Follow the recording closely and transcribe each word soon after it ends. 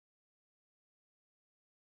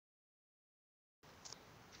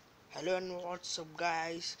Hello and what's up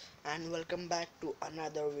guys, and welcome back to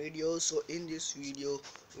another video. So in this video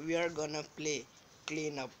we are gonna play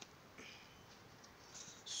clean up.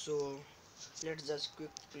 So let's just quick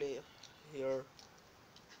play here.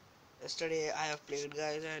 Yesterday I have played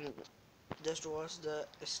guys, and just watch the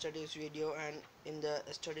studies video, and in the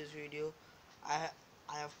studies video I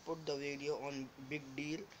I have put the video on big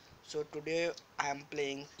deal. So today I am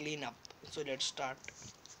playing clean up. So let's start.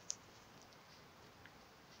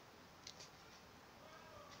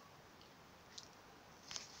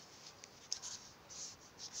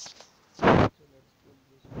 So let's put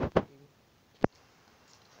this working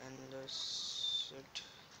and set,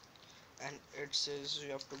 and it says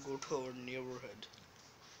you have to go to our neighborhood.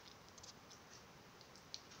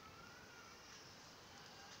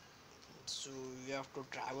 So you have to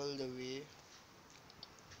travel the way.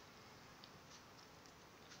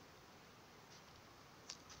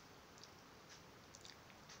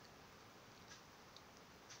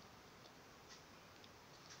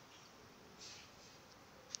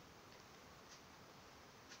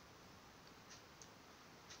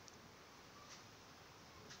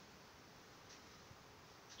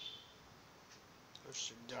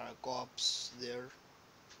 There are cops there.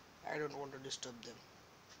 I don't want to disturb them.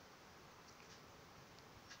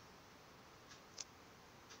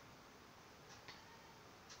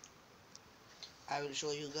 I will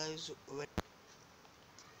show you guys when.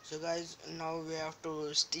 So guys, now we have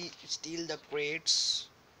to steal the crates.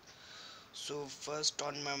 So first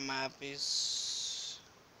on my map is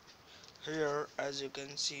here. As you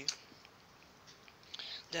can see,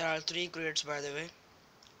 there are three crates by the way.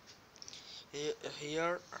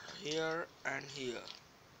 Here, here and here.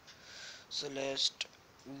 So let's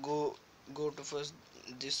go to first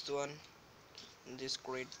this one, this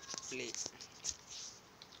crate plate.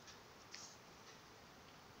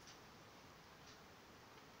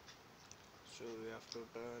 So we have to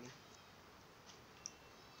turn.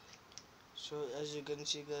 So as you can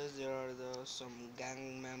see guys, there are some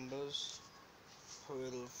gang members who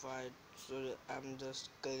will fight. So I'm just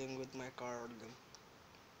killing with my car on them.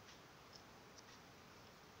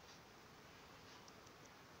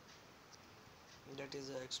 That is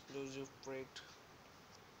an explosive crate.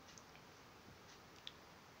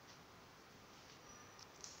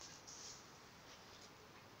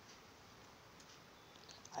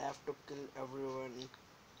 I have to kill everyone.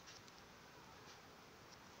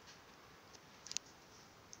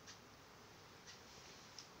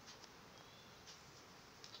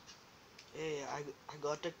 Hey, I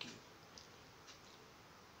got a key.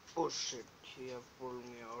 Oh shit, he have pulled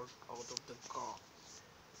me out of the car.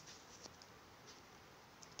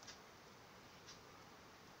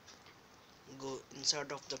 Go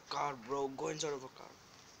inside of the car, bro. Go inside of the car.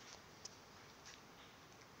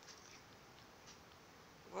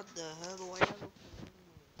 What the hell? Why are you?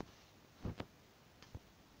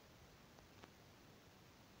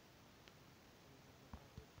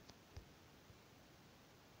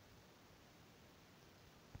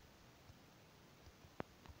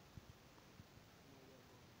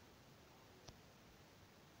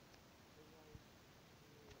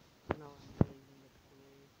 Now I'm raising the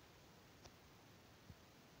crate.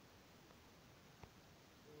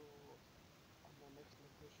 So on the next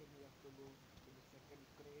location we have to go to the second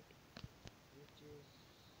crate,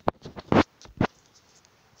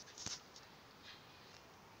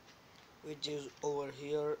 which is over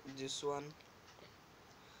here, this one.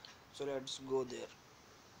 So let's go there.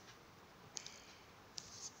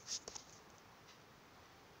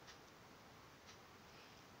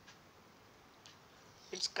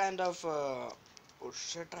 It's kind of oh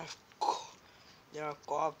shit, there are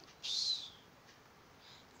cops.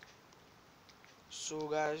 So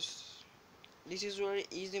guys, this is very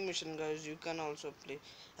easy mission guys. You can also play.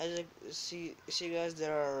 As you see guys,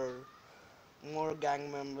 there are more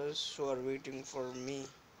gang members who are waiting for me.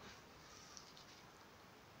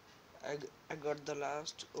 I got the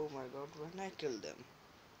last. Oh my god, when I kill them.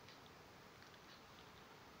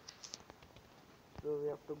 So we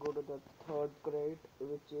have to go to the third crate,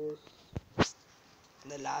 which is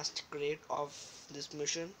the last crate of this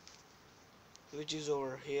mission, which is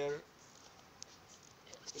over here.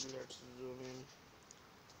 Let's zoom in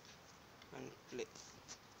and play.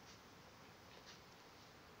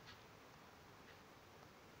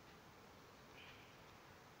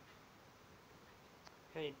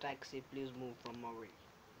 Hey taxi, please move from my way.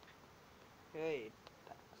 Hey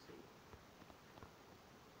taxi.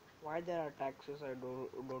 Why there are taxis? I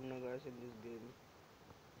don't know guys in this game.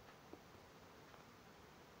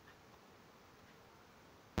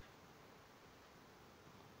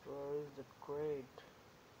 Where is the crate?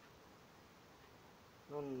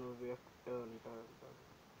 No, no, we have to turn.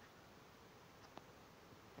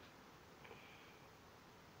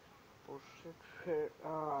 Oh shit, shit.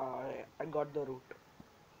 Ah, I got the route.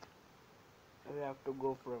 We have to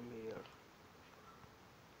go from here.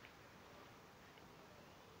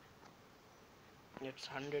 It's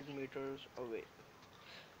 100 meters away.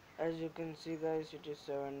 As you can see, guys, it is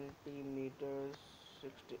 70 meters,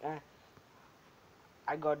 60.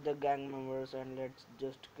 I got the gang members, and let's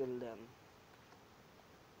just kill them.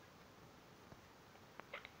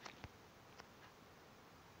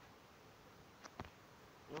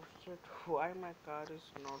 Oh shit, why my car is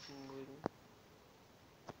not moving?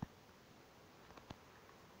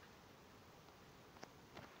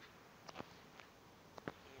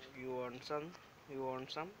 You want some? You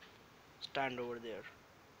want some? Stand over there.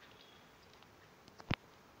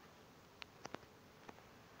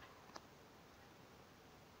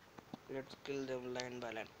 Let's kill them line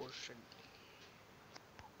by line. Oh shit.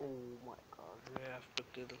 Oh my god, we have to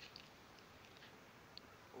kill.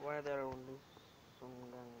 Why there are only some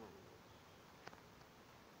gang members?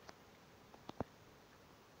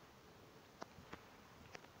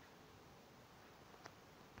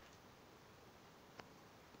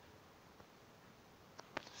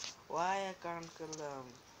 Why I can't kill them?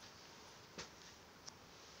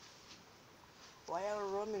 Why are you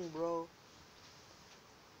roaming, bro?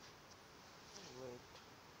 Wait.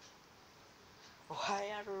 Why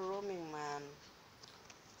are you roaming, man?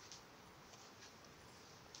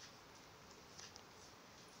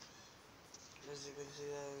 As you can see,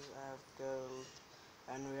 guys, I have killed,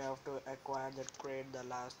 and we have to acquire that crate, the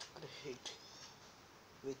last crate,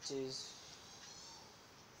 which is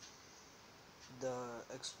the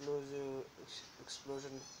explosion,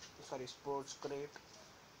 sorry, sports crate.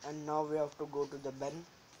 And now we have to go to the Ben.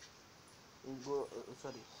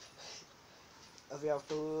 Sorry, we have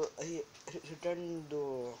to return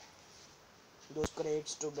those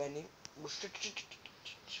crates to Benny. Oh,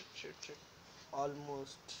 shit.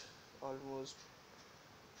 Almost, almost.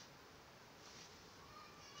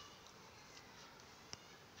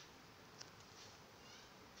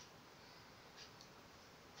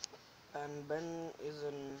 And Ben is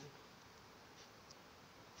in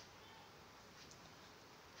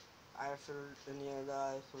Eiffel, near the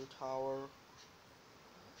Eiffel Tower.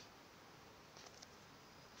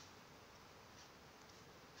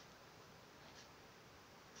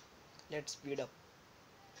 Let's speed up.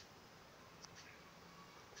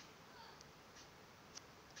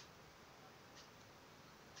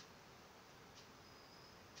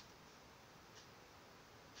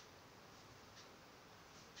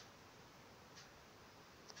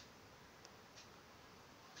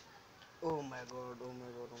 Oh my god, oh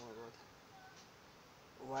my god, oh my god.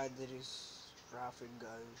 Why there is traffic,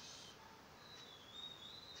 guys?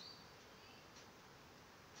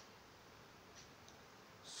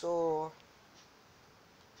 So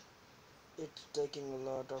it's taking a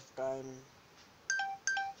lot of time.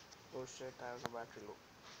 Oh shit, I have the battery low.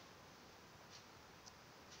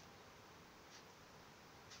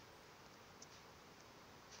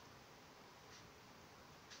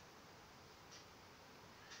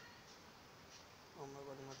 Oh my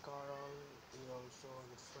god, my car is also on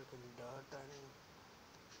freaking dirt, and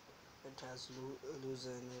it has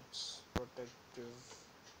loosened its protection,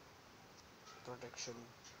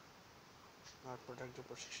 not protective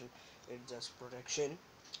protection, it's just protection.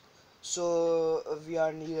 So we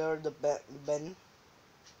are near the Ben,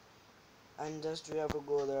 and just we have to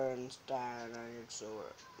go there and stand, and it's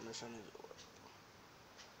over. Mission is over.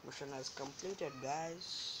 Mission has completed,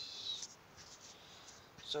 guys.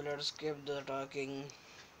 So let's skip the talking.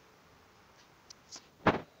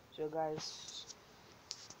 So guys,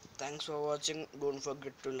 thanks for watching. Don't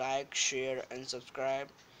forget to like, share, and subscribe.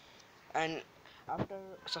 And after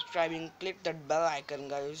subscribing, click that bell icon,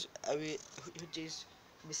 guys, which is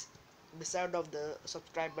beside of the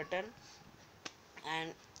subscribe button.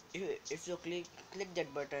 And if you click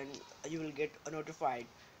that button, you will get notified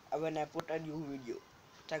when I put a new video.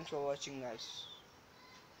 Thanks for watching, guys.